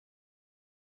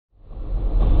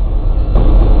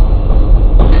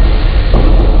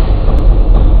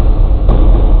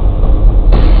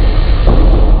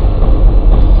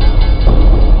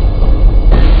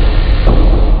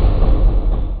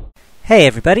Hey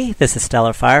everybody, this is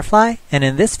Stellar Firefly, and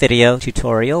in this video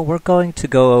tutorial we're going to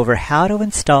go over how to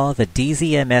install the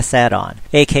DZMS add-on,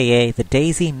 aka the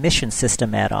DayZ Mission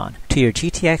System add-on, to your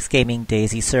GTX Gaming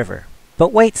DayZ server.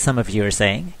 But wait, some of you are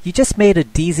saying, you just made a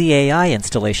DZAI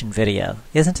installation video.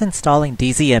 Isn't installing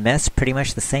DZMS pretty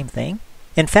much the same thing?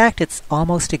 In fact, it's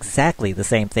almost exactly the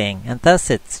same thing, and thus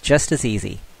it's just as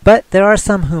easy. But there are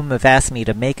some whom have asked me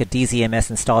to make a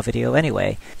DZMS install video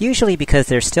anyway, usually because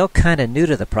they're still kinda new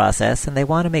to the process and they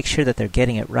want to make sure that they're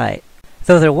getting it right.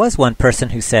 Though there was one person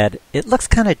who said, it looks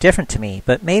kinda different to me,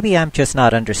 but maybe I'm just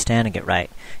not understanding it right.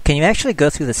 Can you actually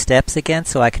go through the steps again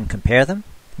so I can compare them?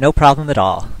 No problem at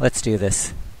all. Let's do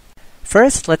this.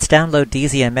 First, let's download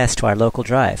DZMS to our local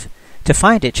drive. To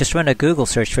find it, just run a Google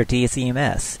search for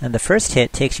DZMS, and the first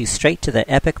hit takes you straight to the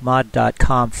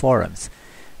epicmod.com forums.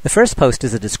 The first post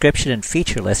is a description and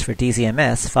feature list for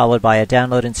DZMS, followed by a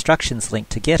download instructions link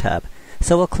to GitHub,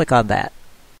 so we'll click on that.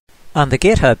 On the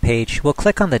GitHub page, we'll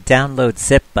click on the Download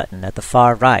Zip button at the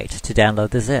far right to download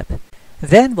the zip.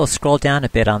 Then we'll scroll down a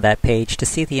bit on that page to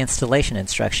see the installation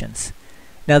instructions.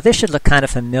 Now this should look kind of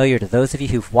familiar to those of you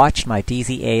who've watched my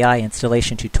DZAI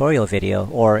installation tutorial video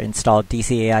or installed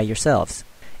DZAI yourselves.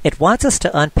 It wants us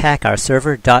to unpack our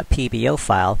server.pbo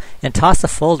file and toss a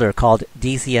folder called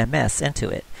DZMS into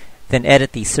it. Then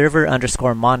edit the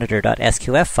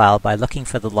server_monitor.sqf file by looking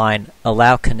for the line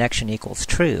allow connection equals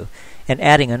true and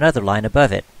adding another line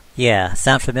above it. Yeah,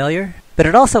 sound familiar? But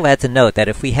it also adds a note that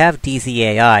if we have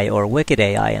DZAI or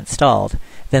WickedAI installed,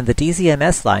 then the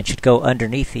DZMS line should go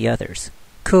underneath the others.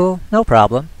 Cool, no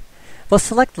problem. We'll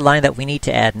select the line that we need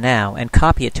to add now and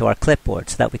copy it to our clipboard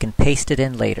so that we can paste it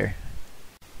in later.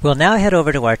 We'll now head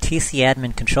over to our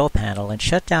TCadmin control panel and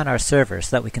shut down our server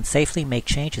so that we can safely make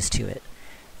changes to it.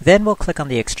 Then we'll click on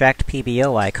the Extract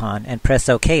PBO icon and press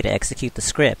OK to execute the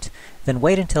script, then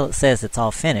wait until it says it's all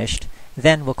finished,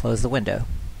 then we'll close the window.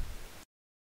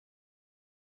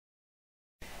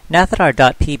 Now that our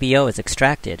 .pbo is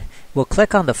extracted, we'll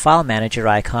click on the File Manager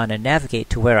icon and navigate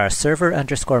to where our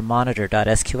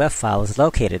server_monitor.sqf file is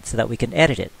located so that we can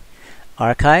edit it.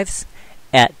 Archives,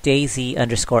 at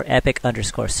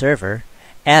DayZ_epic_server,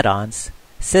 Add-ons,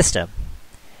 System.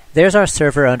 There's our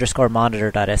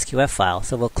server_monitor.sqf file,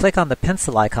 so we'll click on the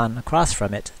pencil icon across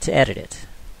from it to edit it.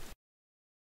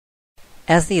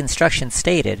 As the instructions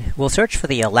stated, we'll search for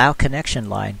the allow connection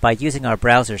line by using our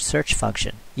browser's search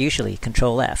function, usually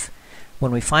Ctrl+F.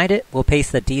 When we find it, we'll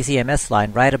paste the DZMS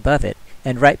line right above it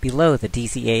and right below the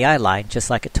DZAI line just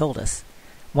like it told us.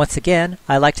 Once again,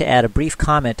 I like to add a brief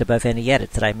comment above any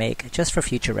edit that I make, just for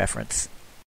future reference.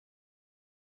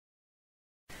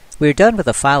 We're done with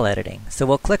the file editing, so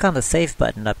we'll click on the Save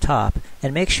button up top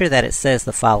and make sure that it says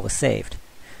the file was saved.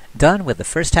 Done with the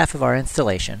first half of our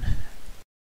installation.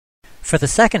 For the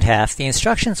second half, the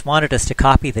instructions wanted us to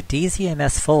copy the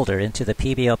DZMS folder into the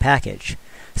PBO package.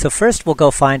 So first we'll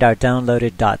go find our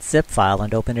downloaded .zip file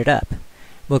and open it up.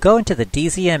 We'll go into the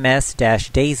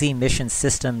DZMS-DayZ Mission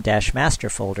System-master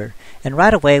folder, and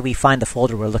right away we find the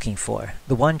folder we're looking for,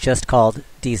 the one just called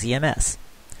DZMS.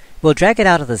 We'll drag it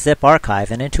out of the zip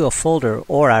archive and into a folder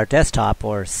or our desktop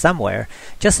or somewhere,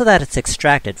 just so that it's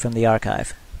extracted from the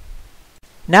archive.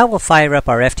 Now we'll fire up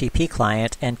our FTP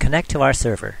client and connect to our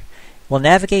server. We'll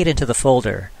navigate into the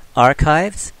folder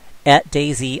Archives, at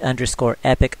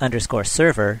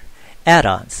DayZ_epic_server,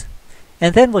 Add-ons.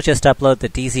 And then we'll just upload the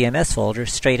DZMS folder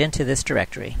straight into this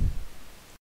directory.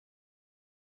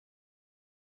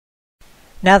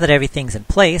 Now that everything's in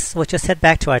place, we'll just head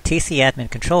back to our TCadmin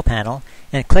control panel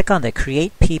and click on the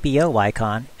Create PBO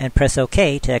icon and press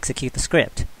OK to execute the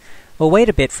script. We'll wait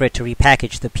a bit for it to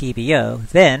repackage the PBO,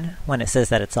 then, when it says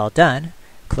that it's all done,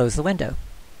 close the window.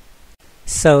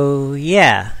 So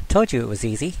yeah, told you it was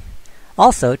easy.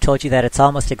 Also told you that it's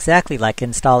almost exactly like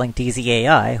installing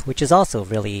DZAI, which is also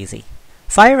really easy.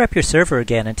 Fire up your server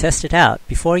again and test it out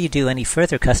before you do any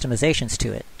further customizations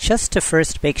to it, just to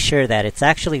first make sure that it's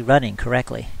actually running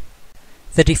correctly.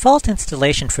 The default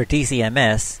installation for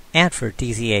DZMS, and for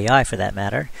DZAI for that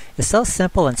matter, is so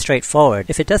simple and straightforward.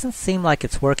 If it doesn't seem like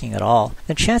it's working at all,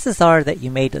 then chances are that you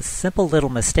made a simple little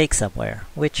mistake somewhere,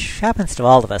 which happens to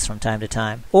all of us from time to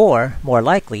time. Or, more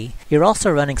likely, you're also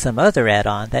running some other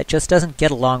add-on that just doesn't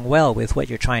get along well with what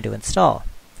you're trying to install.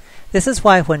 This is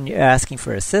why when you're asking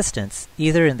for assistance,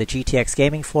 either in the GTX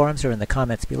Gaming forums or in the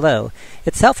comments below,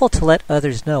 it's helpful to let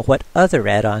others know what other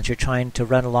add-ons you're trying to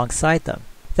run alongside them.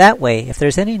 That way, if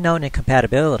there's any known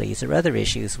incompatibilities or other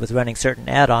issues with running certain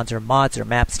add-ons or mods or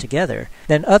maps together,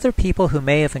 then other people who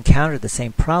may have encountered the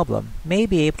same problem may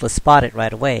be able to spot it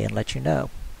right away and let you know.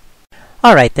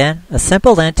 Alright then, a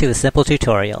simple end to a simple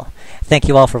tutorial. Thank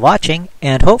you all for watching,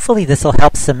 and hopefully this will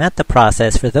help cement the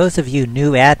process for those of you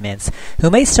new admins who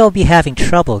may still be having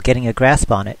trouble getting a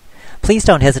grasp on it. Please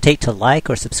don't hesitate to like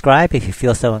or subscribe if you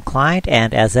feel so inclined,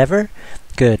 and as ever,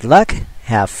 good luck,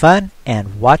 have fun,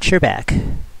 and watch your back.